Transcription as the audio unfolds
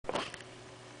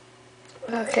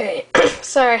Okay,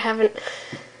 sorry I haven't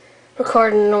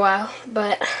recorded in a while,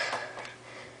 but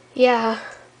yeah.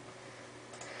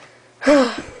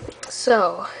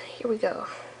 So, here we go.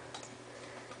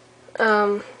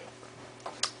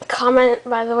 Comment,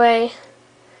 by the way,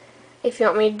 if you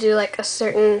want me to do like a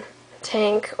certain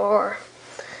tank or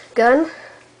gun,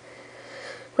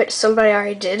 which somebody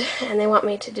already did, and they want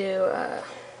me to do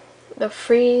the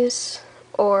freeze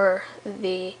or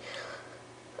the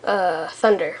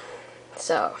thunder.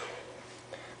 So,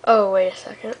 oh, wait a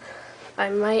second. I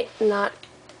might not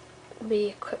be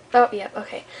equipped. Oh, yeah,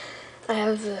 okay. I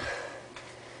have the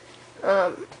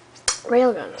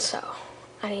railgun, so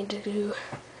I need to do.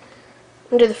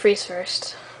 I'm gonna do the freeze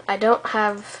first. I don't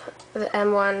have the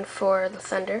M1 for the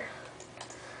thunder.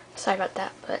 Sorry about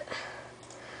that, but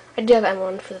I do have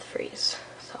M1 for the freeze.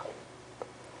 So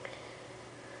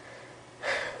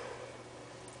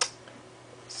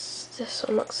this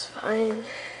one looks fine.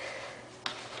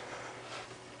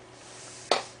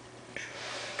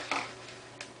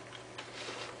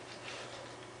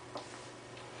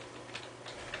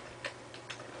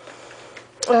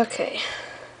 Okay.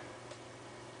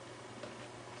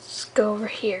 Let's go over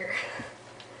here.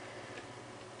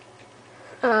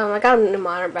 I got a new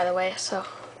monitor, by the way, so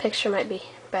picture might be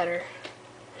better.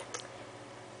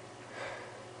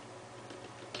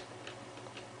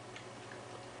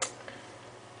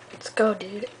 Let's go,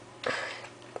 dude.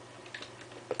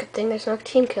 Good thing there's no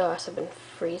team kill, else I've been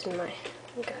freezing my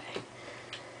guy.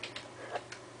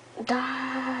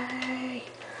 Die!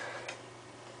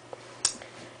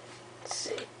 Let's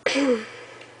see.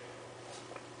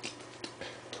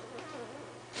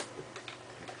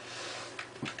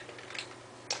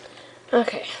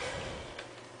 Okay.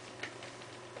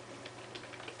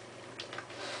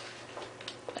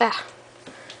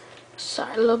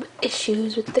 Sorry, a little bit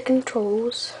issues with the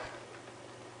controls.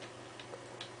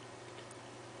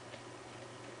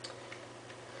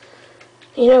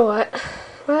 You know what?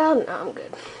 Well, no, I'm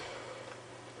good.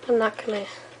 I'm not gonna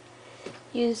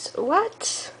use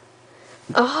what?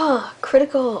 Ah,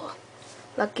 critical.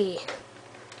 Lucky.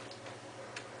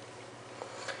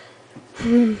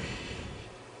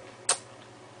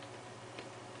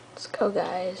 Let's go,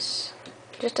 guys.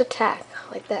 Just attack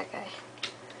like that guy.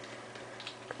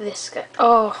 This guy.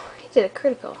 Oh, he did a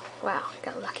critical. Wow,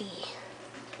 got lucky.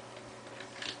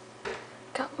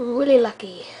 Got really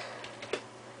lucky.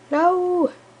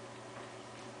 No!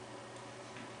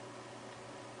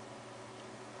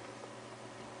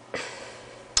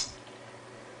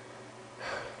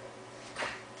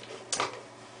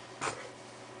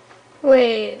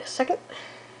 Wait a second.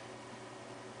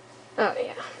 Oh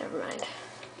yeah, never mind.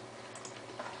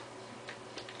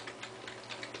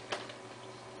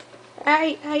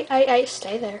 I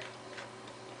stay there.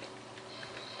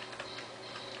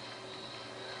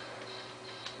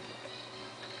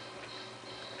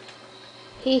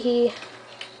 Hee hee.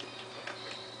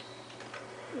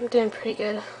 I'm doing pretty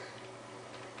good.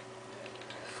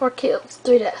 4 kills,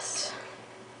 3 deaths.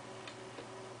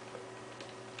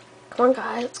 Come on,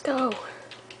 guys, let's go.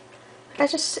 The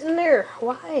guy's just sitting there.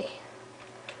 Why?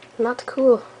 Not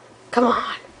cool. Come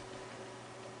on.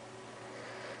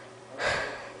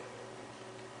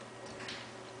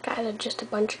 Guys are just a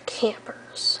bunch of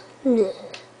campers. Nah.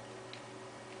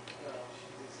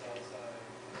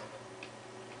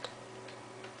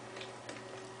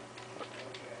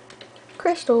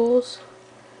 Crystals.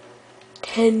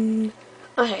 10.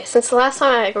 Okay, since the last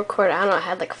time I recorded, I don't know, I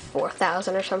had like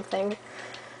 4,000 or something.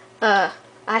 I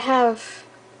have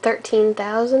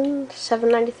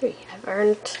 13,793. I've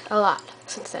earned a lot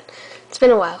since then. It's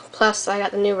been a while. Plus, I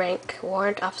got the new rank,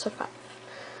 Warrant Officer 5.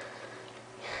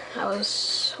 I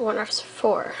was Warrant Officer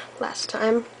 4 last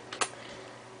time.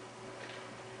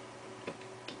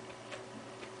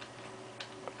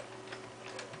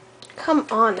 Come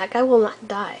on, that guy will not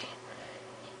die.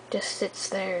 Just sits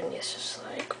there and he's just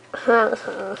like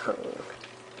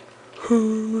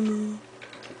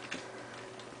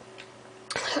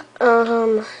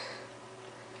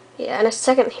yeah, in a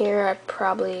second here I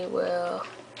probably will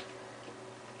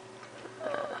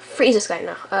freeze this guy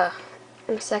now.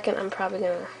 In a second I'm probably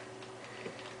gonna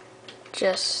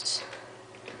just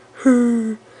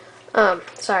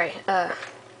sorry,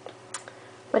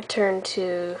 my turn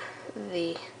to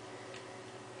the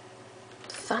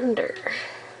thunder.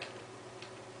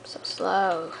 So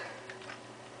slow.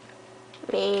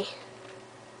 Me.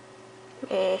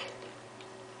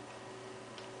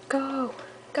 Go.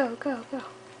 Go, go, go.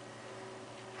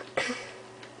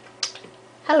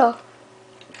 Hello.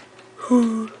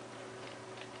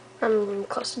 I'm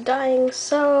close to dying,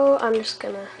 so I'm just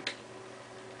gonna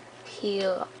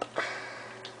heal up.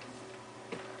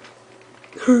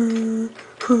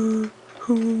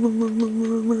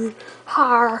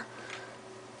 Har.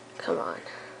 Come on.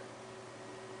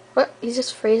 What? He's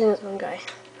just freezing his own guy.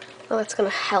 Oh, that's gonna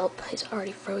help. He's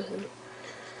already frozen.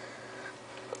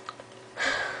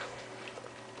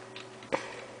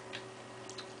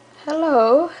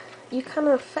 Hello. You kind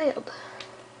of failed.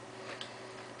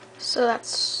 So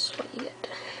that's what you get.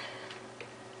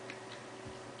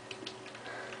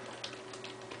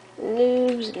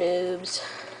 Noobs, noobs.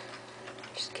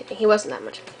 Just kidding. He wasn't that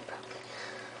much of a noob, probably.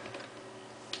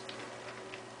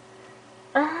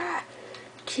 Ah!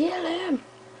 Kill him!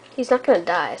 He's not gonna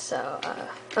die, so,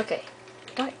 okay.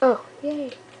 Die. Oh,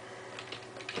 yay.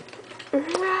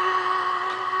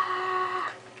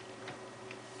 Ah!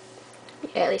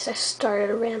 Yeah, at least I started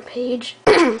a rampage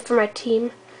for my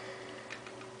team.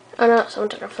 Oh no, someone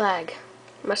took our flag.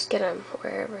 Must get him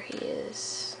wherever he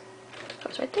is. Oh,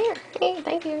 it's right there. Hey,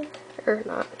 thank you. Or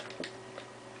not.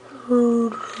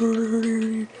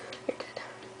 You're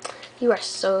dead. You are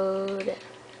so dead.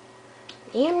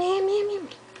 Yum, yum, yum, yum.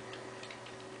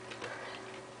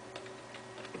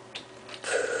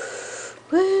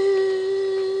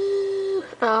 Woo!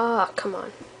 Ah, oh, come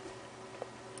on.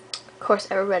 Of course,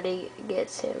 everybody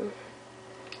gets him.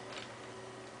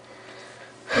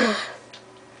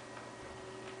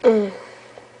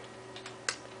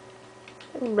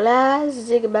 Blah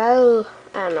zigaboo.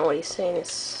 I don't know what he's saying.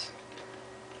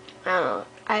 I don't know.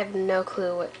 I have no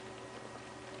clue what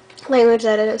language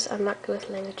that is. I'm not good with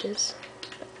languages.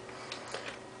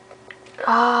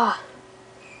 Ah.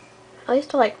 I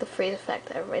used to like the freeze effect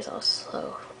that everybody's all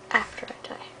slow after I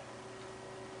die.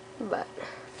 But,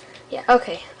 yeah,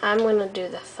 okay. I'm gonna do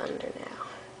the thunder now.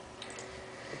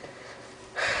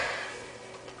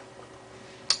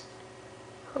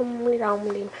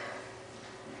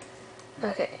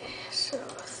 Okay, so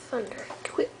thunder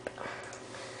equip.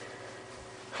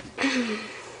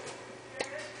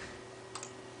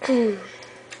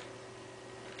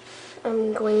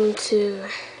 I'm going to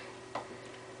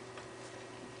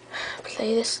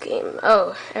play this game.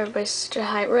 Oh, everybody's such a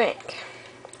high rank.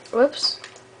 Whoops.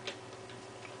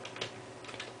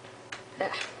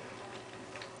 Yeah.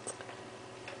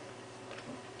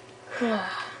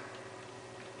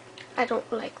 I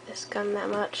don't like this gun that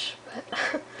much, but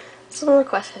someone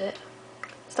requested it.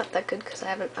 It's not that good because I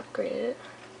haven't upgraded it.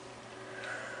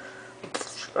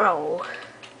 Oh,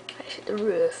 I hit the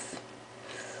roof.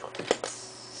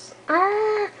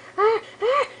 Ah, ah,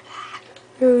 ah.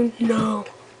 Oh no.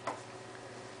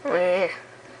 Wee.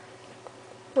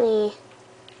 Wee.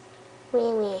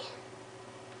 Wee wee.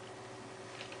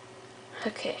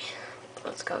 Okay,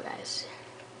 let's go, guys.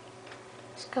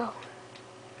 Let's go.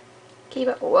 Keep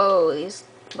it. Whoa,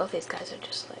 both these guys are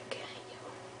just like, yo.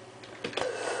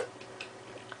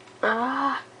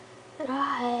 Ah,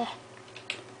 ah.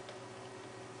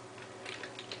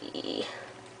 E.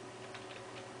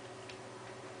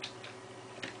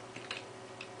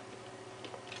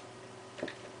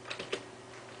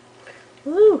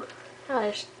 Woo!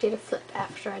 I just did a flip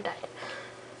after I died.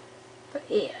 But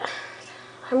yeah,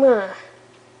 I'm gonna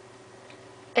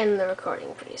end the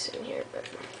recording pretty soon here, but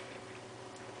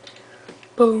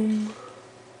boom.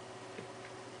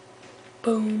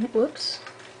 Boom. Whoops.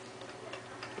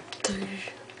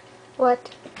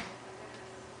 What?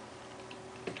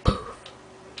 Poof.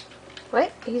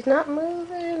 Wait, he's not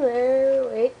moving there.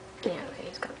 Wait. Yeah, okay,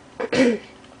 he's gone.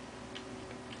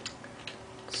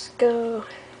 Let's go.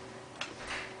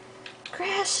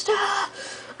 Krista!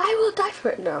 I will die for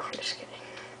it. No, I'm just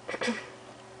kidding.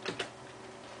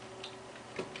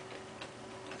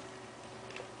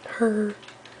 Her.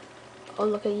 Oh,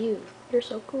 look at you. You're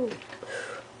so cool.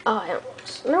 Oh, I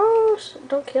almost. No,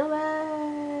 don't kill me.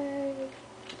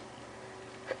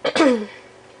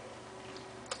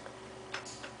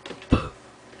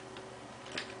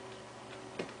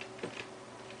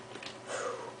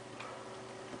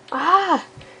 Ah!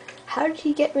 How did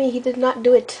he get me? He did not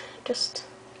do it. Just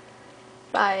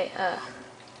by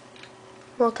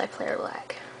multiplayer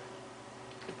lag.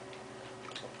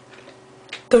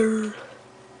 Durr.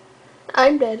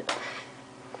 I'm dead.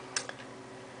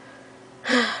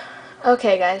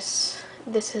 Okay, guys.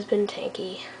 This has been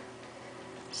Tanky.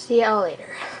 See y'all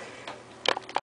later.